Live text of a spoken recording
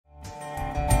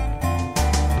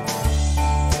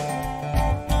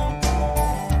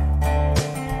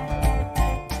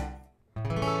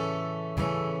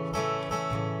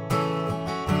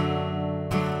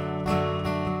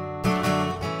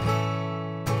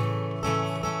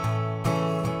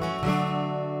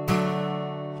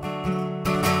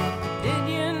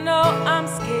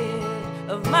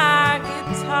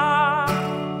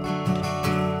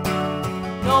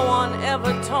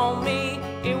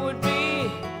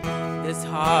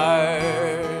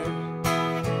hard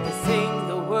to sing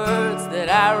the words that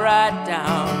I write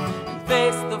down and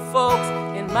face the folks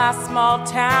in my small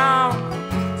town.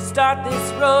 Start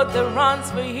this road that runs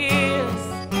for years.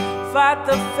 Fight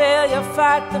the failure,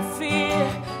 fight the fear.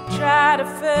 Try to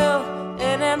fill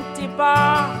an empty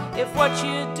bar. If what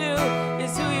you do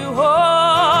is who you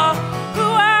are, who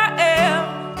I am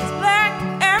is black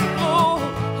and blue.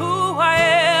 Who I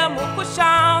am will push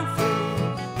on through.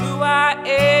 Who I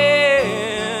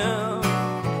am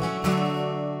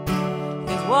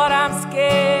is what I'm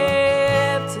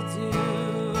scared to do.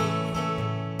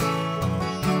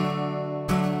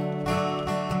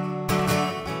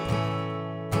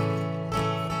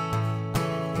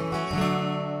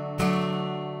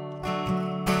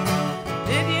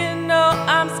 Did you know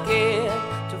I'm scared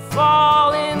to fall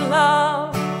in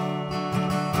love?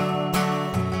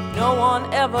 No one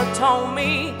ever told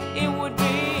me it would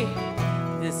be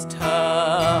this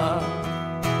tough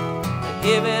to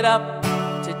give it up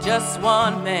to just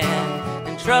one man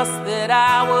and trust that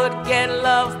I would get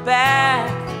love back.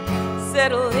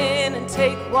 Settle in and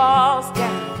take walls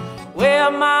down, wear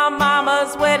my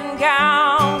mama's wedding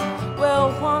gown.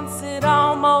 Well, once it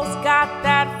almost got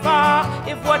that far.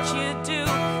 If what you do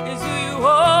is who you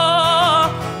are,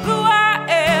 who I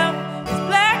am is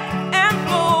black and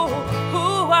blue. Who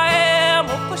I am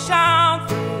will push on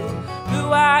through. Who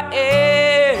I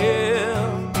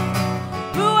am,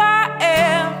 who I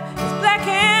am is black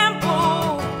and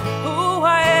blue. Who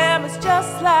I am is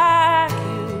just like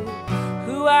you.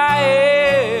 Who I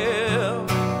am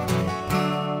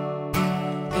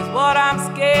is what I'm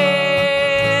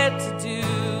scared to do.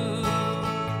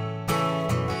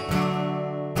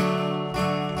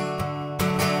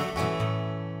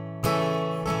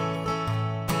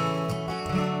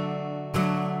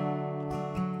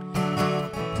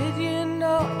 Did you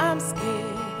know I'm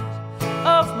scared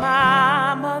of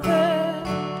my mother?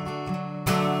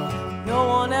 No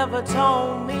one ever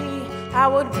told me I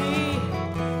would be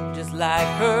just like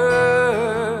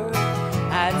her.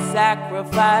 I'd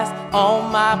sacrifice all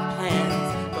my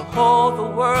plans to hold the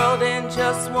world in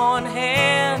just one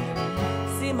hand.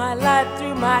 See my light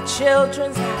through my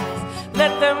children's eyes.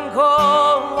 Let them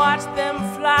go and watch them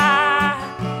fly.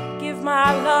 Give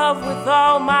my love with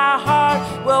all my heart.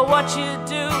 Well, what you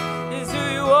do is who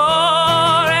you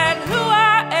are, and who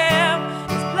I am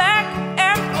is black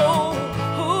and blue.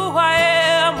 Who I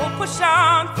am will push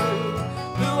on through.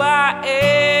 Who I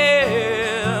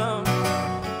am,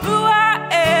 who I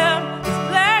am is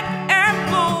black and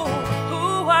blue. Who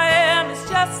I am is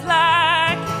just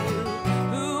like you.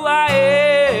 Who I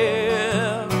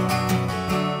am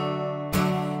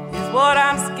is what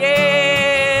I'm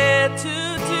scared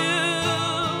to do.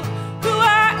 Who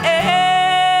I am,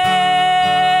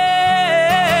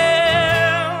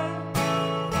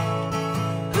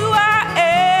 who I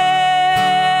am,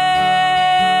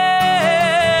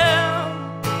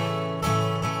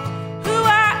 who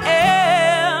I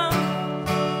am,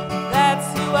 that's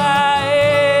who I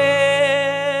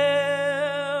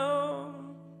am.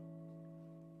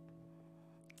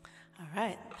 All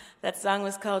right, that song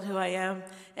was called Who I Am,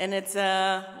 and it's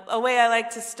a way I like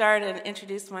to start and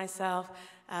introduce myself,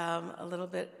 a little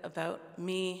bit about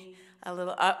me, a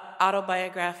little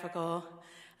autobiographical,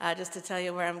 just to tell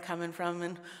you where I'm coming from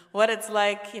and what it's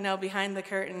like, behind the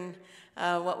curtain,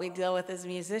 what we deal with as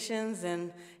musicians,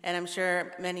 and I'm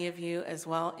sure many of you as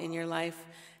well in your life.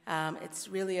 It's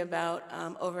really about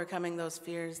overcoming those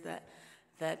fears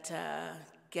that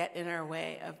get in our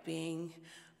way of being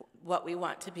what we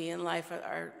want to be in life,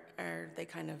 or they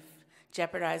kind of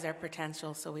jeopardize our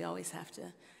potential, so we always have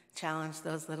to challenge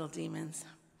those little demons.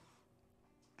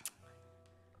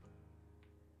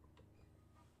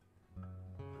 All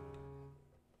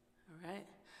right,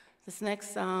 this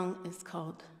next song is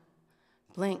called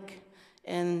Blink,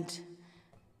 and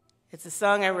it's a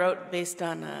song I wrote based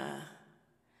on a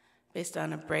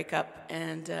breakup,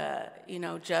 and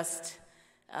just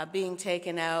being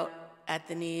taken out at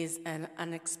the knees in an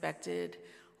unexpected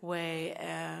way,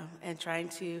 and trying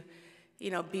to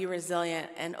be resilient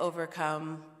and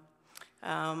overcome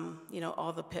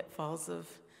all the pitfalls of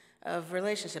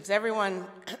relationships. Everyone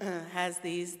has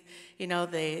these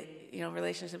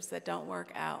relationships that don't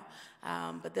work out,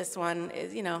 but this one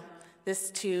is,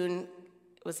 this tune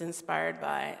was inspired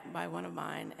by one of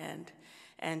mine,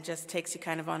 and just takes you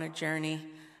kind of on a journey.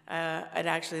 I'd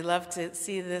actually love to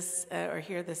see this or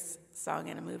hear this song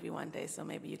in a movie one day, so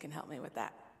maybe you can help me with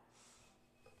that.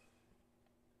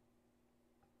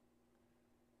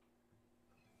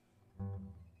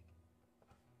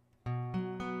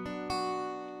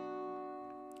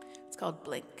 It's called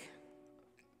Blink.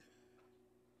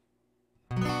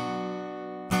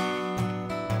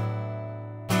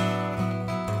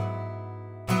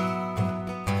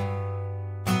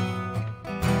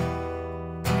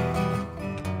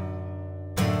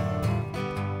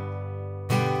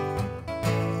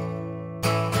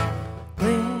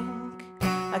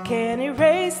 can't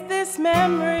erase this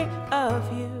memory of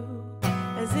you,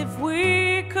 as if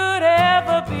we could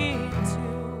ever be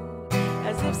two,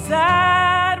 as if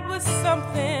sad was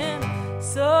something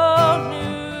so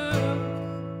new.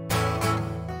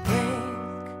 Think,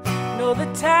 no,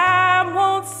 the time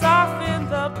won't soften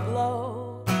the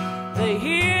blow. The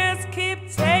years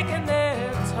keep taking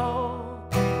their toll,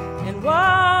 and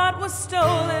what was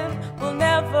stolen will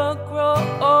never grow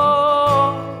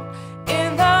old.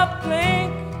 In the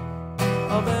blink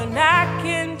of an eye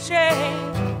can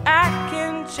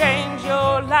change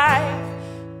your life.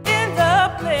 In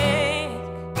the blink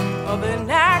of an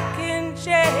eye can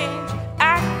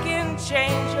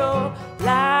change your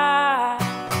life.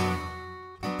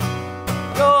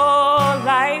 Your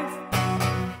life.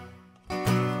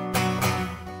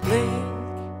 Blink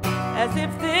as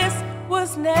if this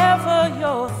was never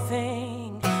your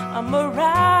thing, a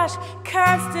mirage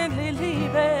constantly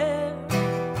leaving.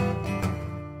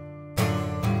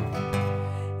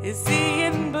 Is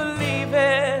seeing,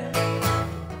 believing.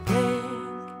 Blink,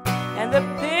 and the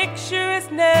picture is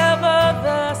never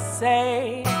the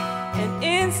same. An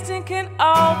instant can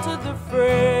alter the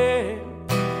frame.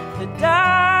 The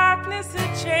darkness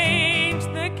had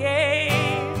changed the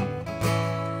game.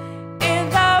 In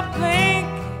the blink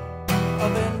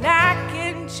of an eye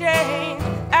can change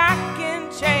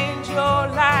your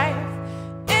life.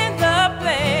 In the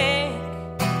blink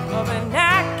of an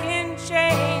eye can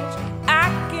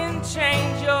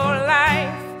change your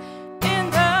life. In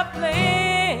the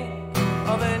blink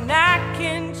of an eye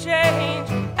can change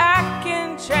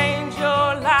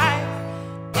your life.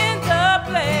 In the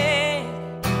blink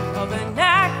of an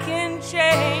eye can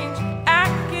change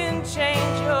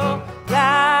your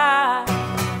life.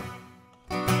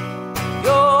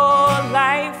 Your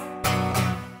life.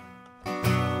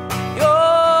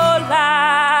 Your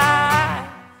life.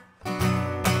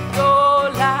 Your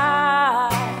life.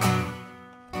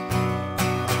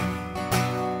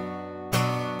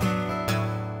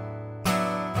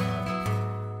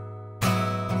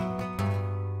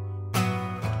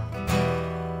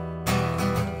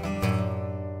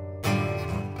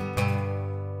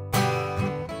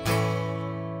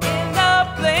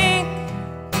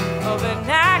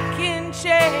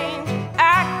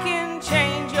 I can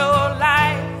change your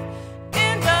life.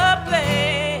 In the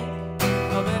blink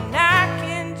of an eye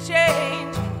can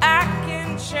change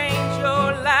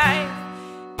your life.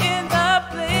 In the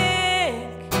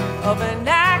blink of an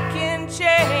eye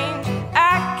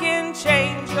can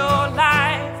change your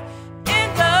life.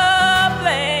 In the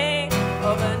blink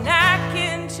of an eye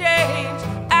can change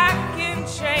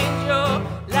your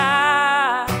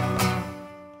life.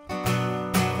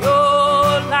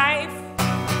 Your life.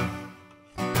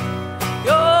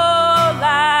 Your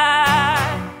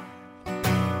life,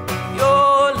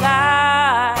 your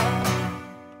life.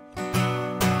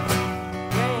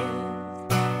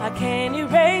 I can't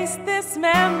erase this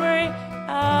memory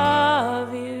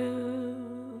of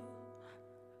you.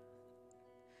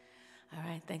 All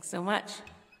right, thanks so much.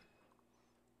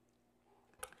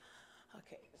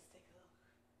 Okay, let's take a look.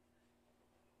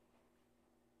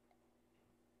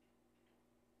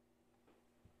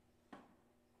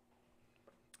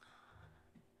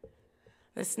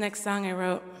 This next song I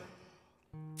wrote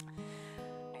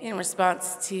in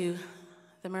response to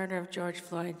the murder of George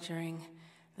Floyd during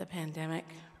the pandemic.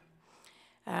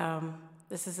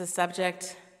 This is a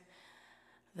subject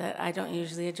that I don't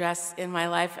usually address in my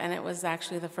life, and it was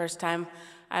actually the first time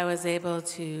I was able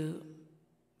to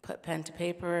put pen to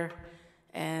paper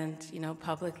and,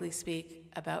 publicly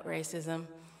speak about racism.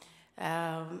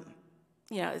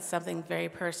 It's something very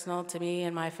personal to me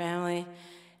and my family.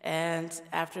 And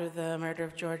after the murder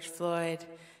of George Floyd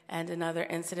and another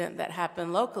incident that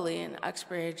happened locally in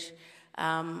Uxbridge,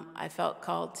 I felt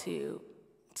called to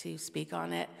speak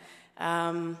on it.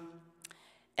 And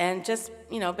just,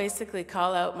 basically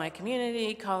call out my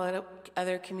community, call out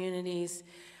other communities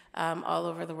all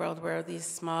over the world where these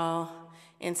small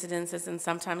incidences and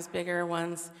sometimes bigger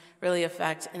ones really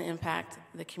affect and impact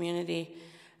the community.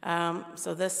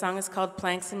 So this song is called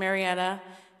Planks in Marietta,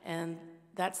 and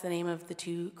that's the name of the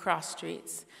two cross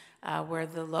streets where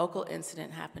the local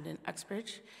incident happened in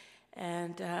Uxbridge.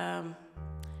 And, I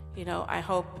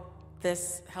hope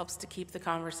this helps to keep the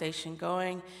conversation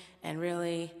going and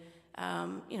really,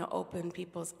 open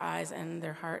people's eyes and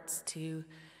their hearts to,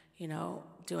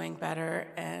 doing better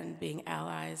and being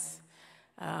allies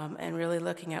and really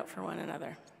looking out for one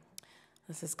another.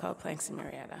 This is called Planks in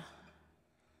Marietta.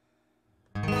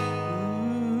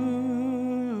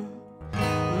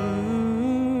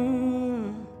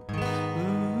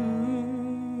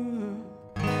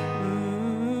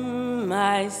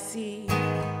 I see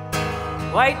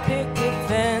white picket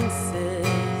fences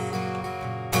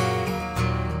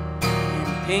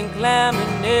and pink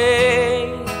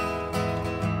lemonade,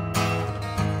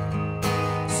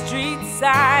 street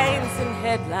signs and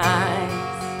headlines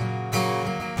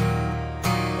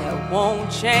that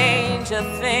won't change a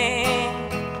thing.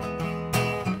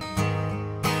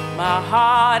 My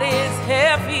heart is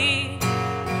heavy,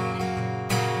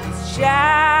 it's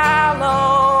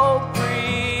shallow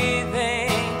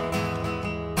breathing,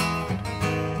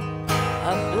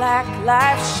 a black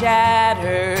life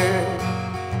shattered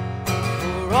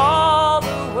for all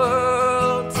the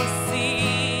world to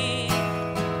see.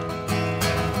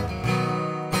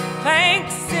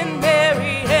 Thanks in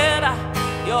Marietta,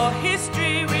 your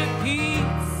history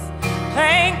repeats.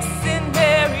 Thanks in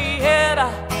Marietta,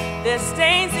 there's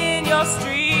stains in your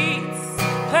streets.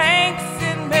 Thanks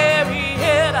in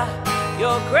Marietta,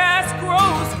 your grass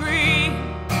grows green.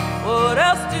 What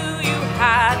else do you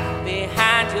hide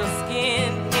behind your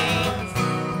skin knees?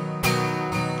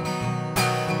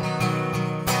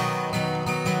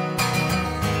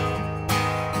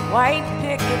 White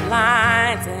picket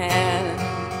lines and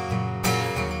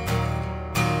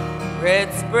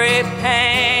red spray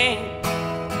paint,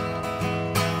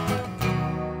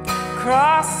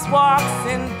 crosswalks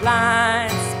and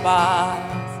blind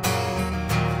spots.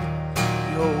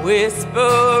 You're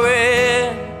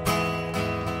whispering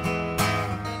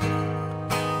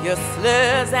your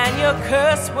slurs and your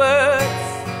curse words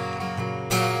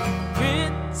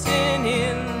written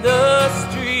in the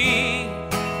street.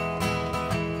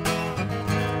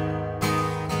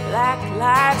 Black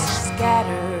lives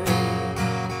scattered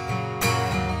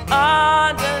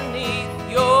underneath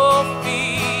your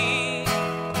feet.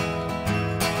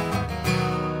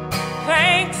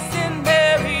 Thanks in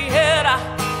Marietta,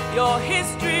 your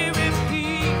history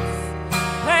repeats.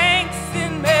 Thanks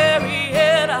in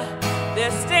Marietta,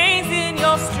 there's stains in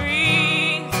your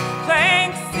streets.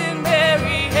 Thanks in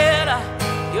Marietta,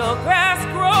 your grass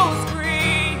grows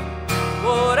green.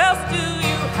 What else do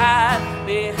you hide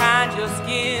behind your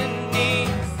skin knees?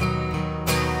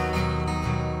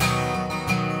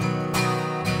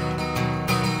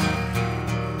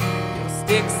 Your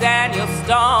sticks and your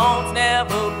stones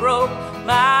never broke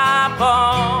my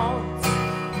bones,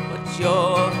 but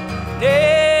your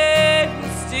name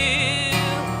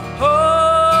still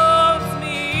holds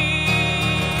me.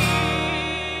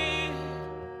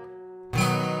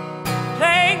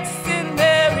 Thanks in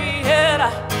Marietta,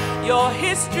 your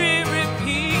history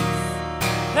repeats.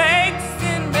 Thanks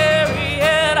in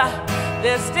Marietta,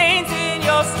 there's stains in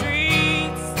your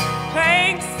streets.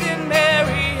 Thanks in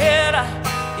Marietta,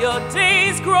 your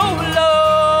days grow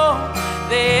long.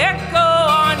 They echo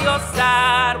on your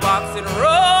sidewalks and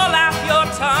roll out your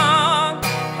tongue.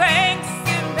 Thanks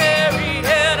in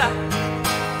Marietta.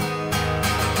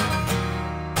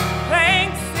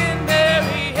 Thanks in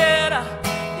Marietta.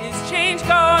 Is change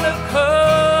gonna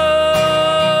come?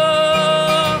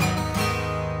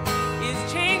 Is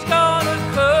change gonna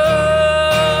come?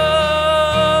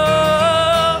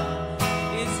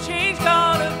 Is change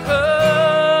gonna come?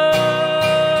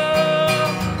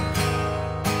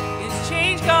 Is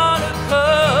change gonna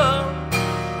come?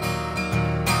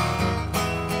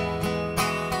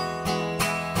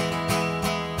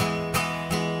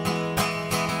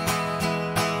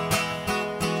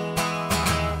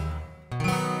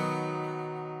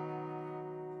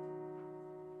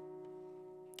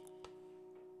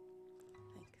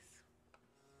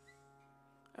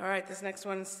 All right, this next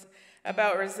one's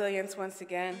about resilience once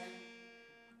again.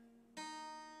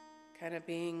 Kind of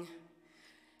being,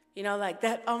 you know, like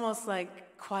that, almost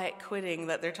like quiet quitting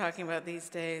that they're talking about these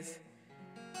days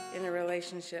in a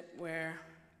relationship where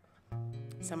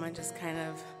someone just kind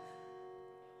of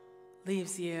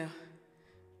leaves you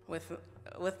with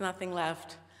nothing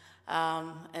left,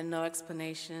 and no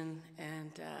explanation,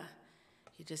 and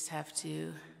you just have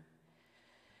to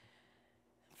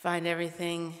find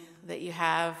everything that you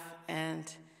have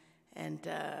and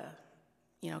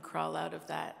you know, crawl out of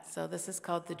that. So this is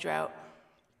called The Drought.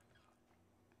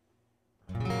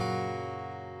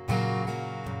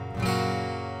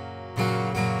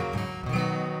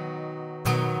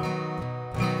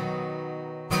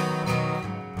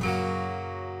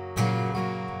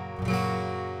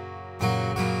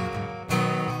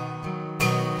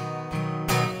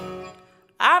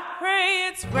 I pray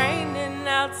it's raining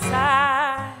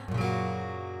outside,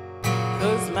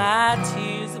 'cause my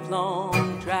tears have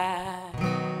long dried,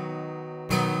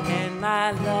 and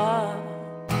my love,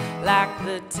 like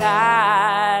the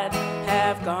tide,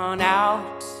 have gone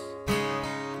out.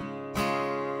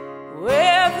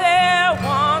 Where there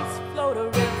once flowed a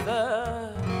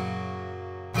river,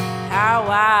 how how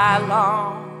I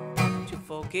long to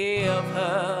forgive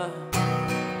her,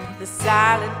 the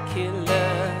silent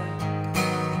killer,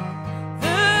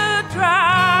 the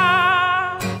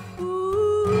drop.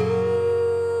 Ooh,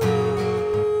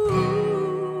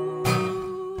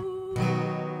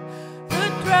 the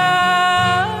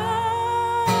drop.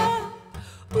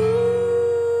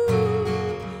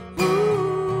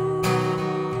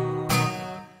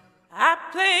 I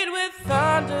played with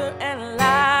thunder and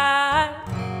light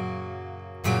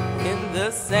in the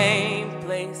same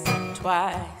place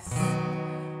twice.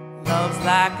 Love's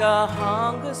like a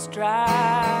hunger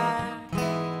strike,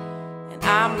 and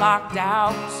I'm locked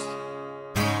out.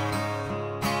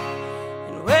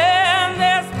 And when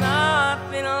there's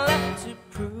nothing left to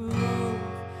prove,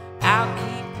 I'll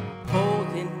keep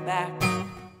holding back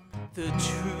the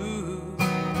truth,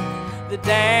 the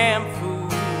damn fool.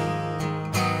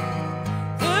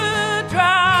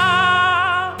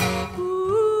 Drop.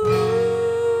 Ooh,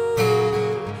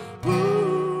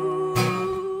 ooh,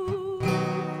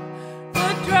 the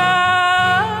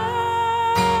drop.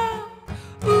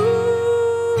 Ooh,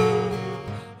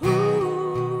 ooh,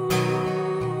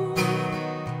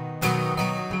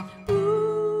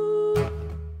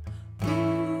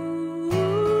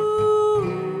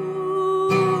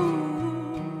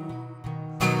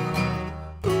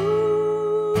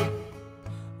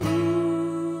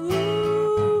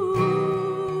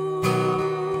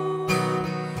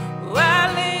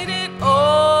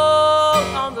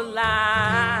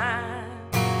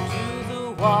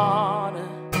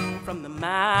 from the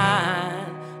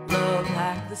mind, love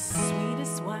like the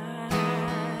sweetest wine,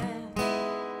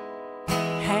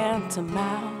 hand to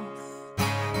mouth,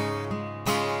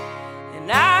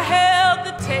 and I held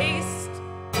the taste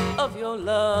of your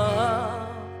love,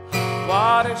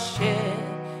 watershed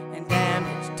and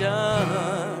damage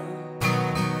done,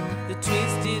 the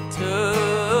twisted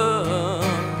turn,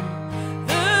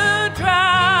 the dry.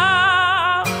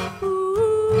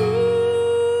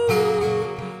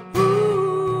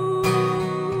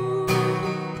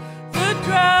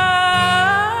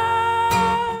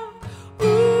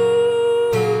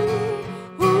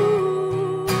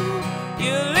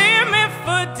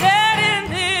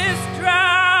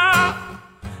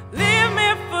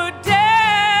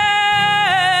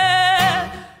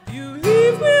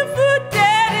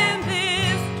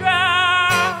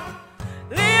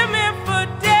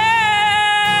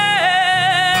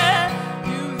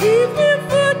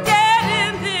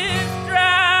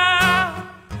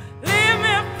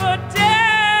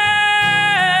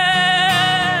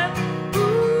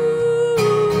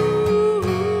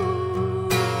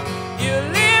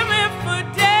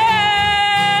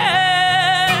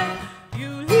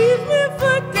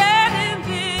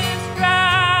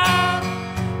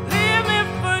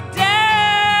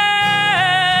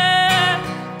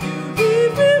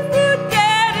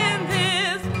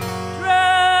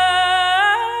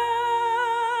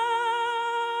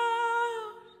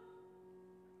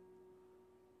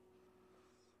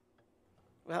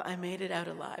 Well, I made it out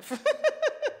alive.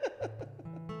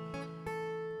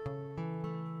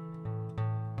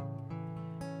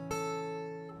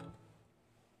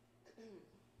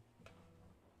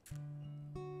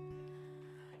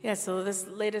 Yeah, so this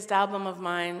latest album of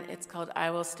mine, it's called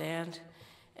I Will Stand.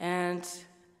 And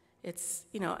it's,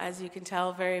 you know, as you can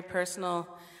tell, very personal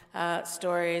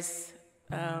stories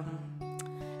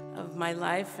of my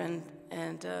life and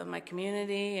my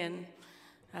community and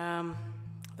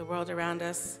the world around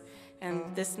us.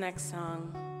 And this next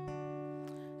song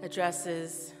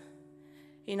addresses,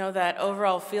 you know, that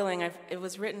overall feeling. It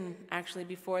was written actually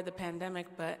before the pandemic,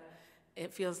 but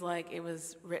it feels like it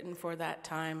was written for that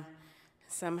time.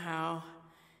 Somehow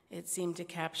it seemed to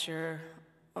capture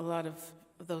a lot of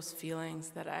those feelings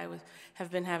that I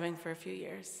have been having for a few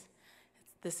years.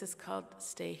 This is called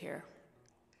Stay Here.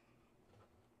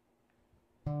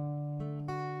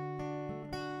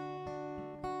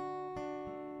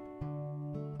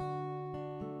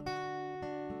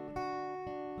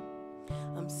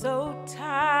 I'm so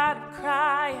tired of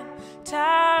crying,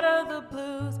 tired of the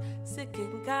blues, sick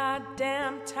and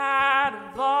goddamn tired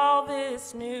of all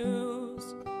this news.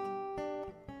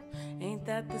 Ain't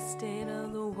that the state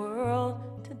of the world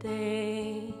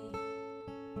today?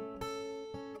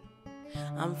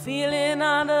 I'm feeling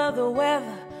under the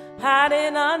weather,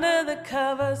 hiding under the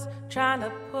covers, trying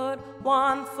to put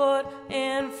one foot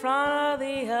in front of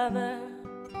the other.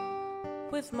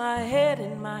 With my head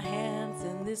in my hands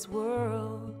in this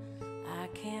world I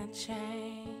can't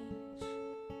change.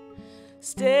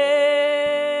 Stay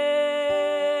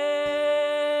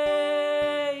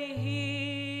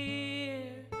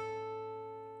here.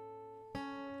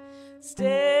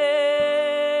 Stay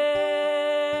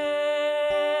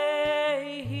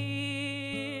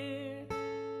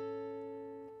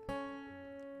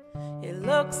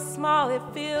looks small, it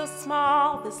feels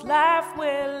small, this life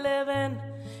we're living.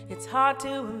 It's hard to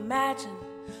imagine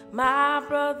my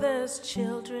brother's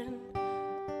children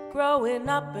growing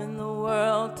up in the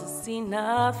world to see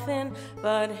nothing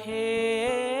but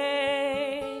hate.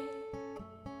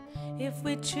 If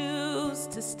we choose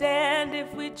to stand,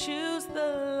 if we choose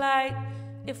the light,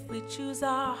 if we choose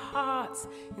our hearts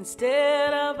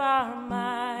instead of our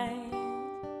minds,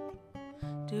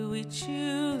 do we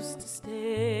choose to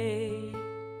stay?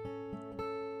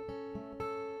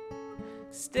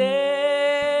 Stay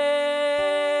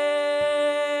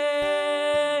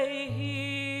here.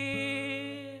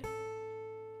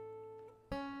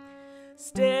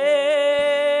 Stay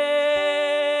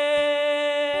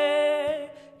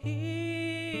here.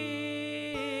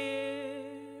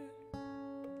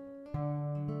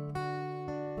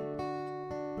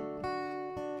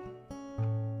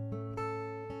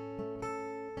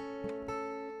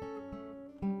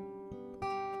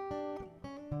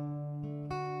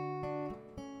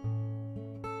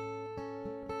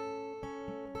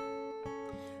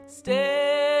 Stay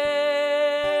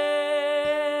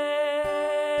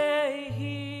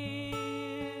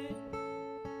here.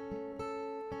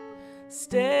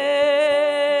 Stay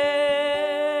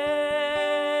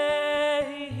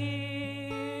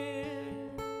here.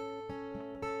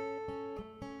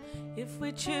 If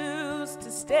we choose to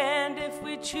stand, if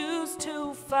we choose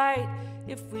to fight,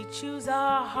 if we choose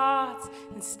our hearts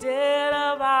instead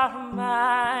of our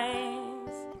minds,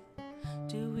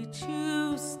 do we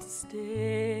choose to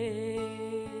stay?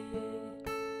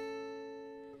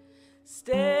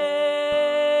 Stay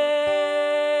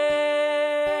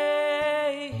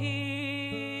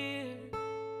here.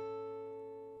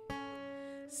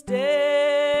 Stay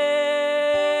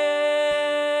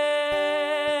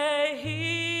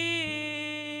here.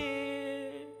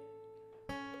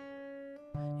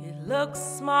 It looks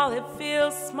small, it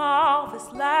feels small,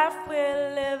 this life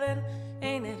we're living.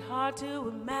 Ain't it hard to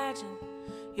imagine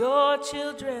your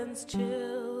children's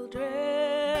children?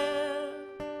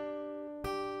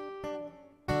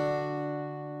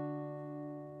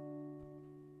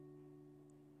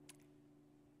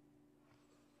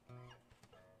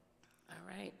 All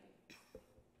right.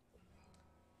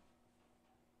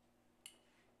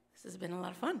 This has been a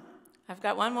lot of fun. I've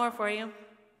got one more for you.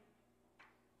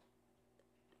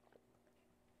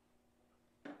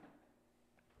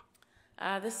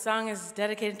 This song is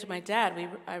dedicated to my dad.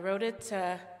 I wrote it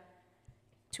to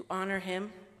honor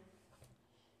him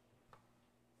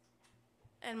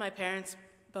and my parents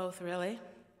both, really,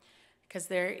 because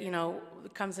there,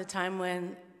 comes a time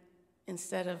when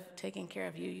instead of taking care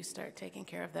of you, you start taking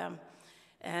care of them.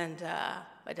 And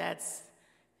my dad's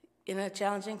in a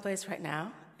challenging place right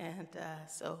now, and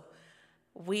so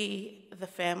we, the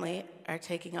family, are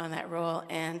taking on that role.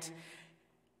 And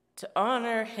to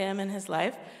honor him and his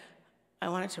life, I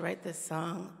wanted to write this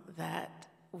song that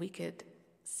we could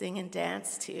sing and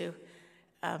dance to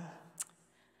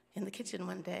in the kitchen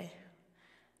one day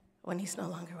when he's no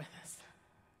longer with us.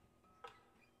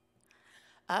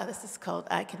 This is called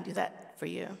I Can Do That For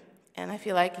You. And I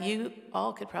feel like you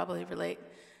all could probably relate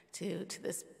to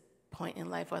this point in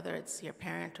life, whether it's your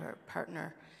parent or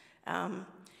partner. And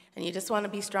you just want to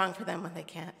be strong for them when they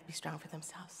can't be strong for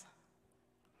themselves.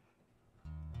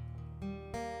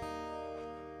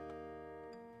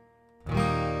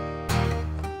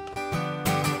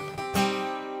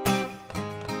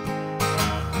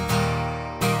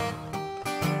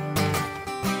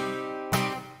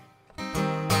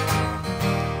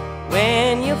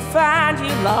 When you find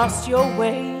you lost your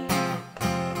way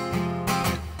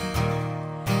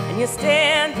and you're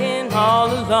standing all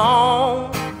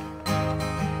alone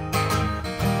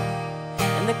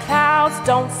and the clouds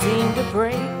don't seem to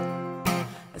break,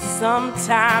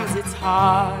 sometimes it's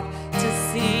hard to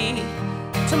see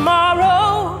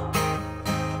tomorrow.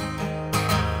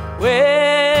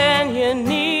 When you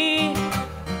need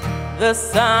the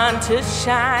sun to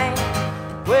shine,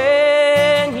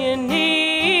 when you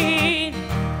need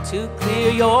to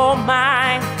clear your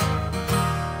mind,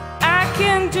 I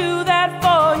can do that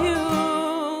for you.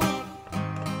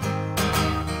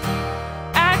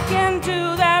 I can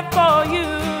do that for you.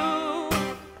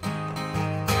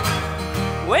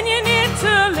 When you need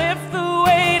to lift the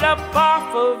weight up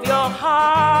off of your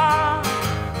heart,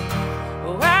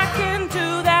 oh, I can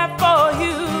do that for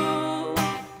you.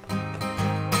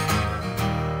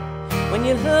 When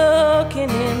you're looking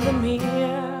in the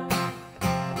mirror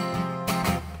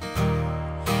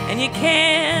and you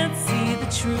can't see the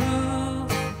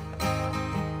truth,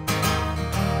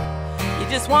 you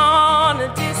just want to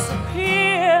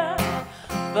disappear,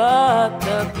 but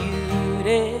the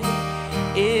beauty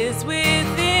is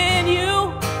within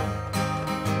you.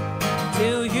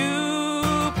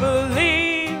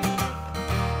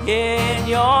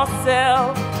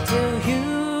 yourself till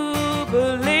you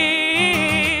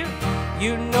believe.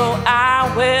 You know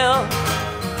I will.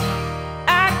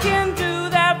 I can do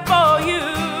that for you.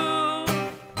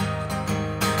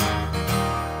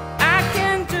 I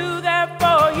can do that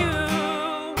for you.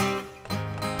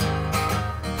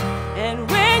 And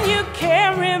when you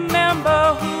can't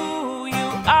remember who you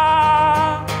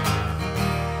are,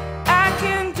 I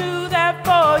can do that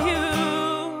for you.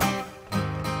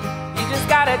 You just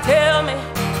gotta tell me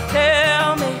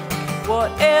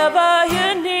whatever you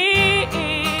need.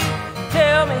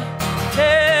 Tell me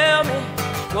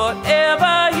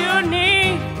whatever you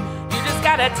need. You just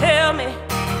gotta tell me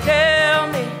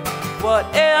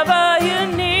whatever you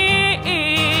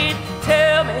need.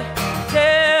 Tell me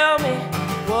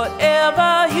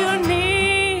whatever you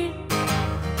need.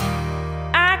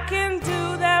 I can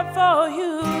do that for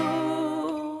you.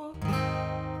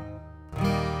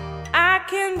 I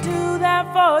can do that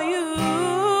for you.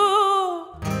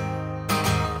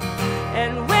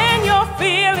 And when you're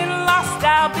feeling lost,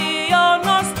 I'll be your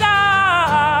North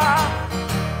Star.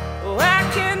 Oh, I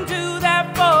can do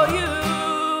that for you.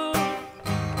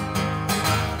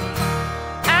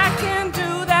 I can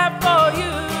do that for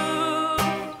you.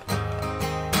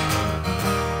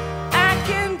 I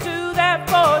can do that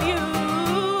for you.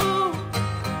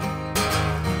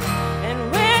 And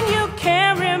when you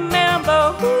can't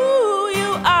remember who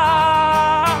you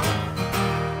are,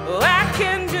 oh, I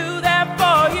can do that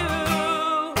for you.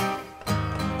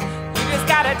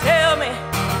 Gotta tell me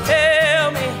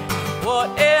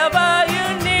whatever you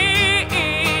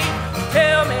need.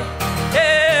 Tell me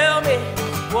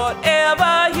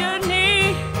whatever you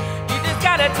need. You just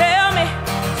gotta tell me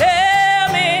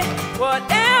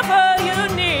whatever you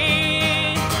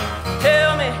need.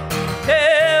 Tell me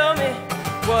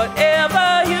whatever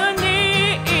you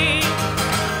need.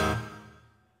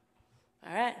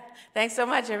 All right. Thanks so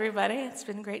much, everybody. It's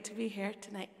been great to be here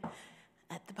tonight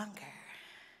at the bunker.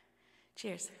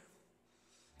 Cheers.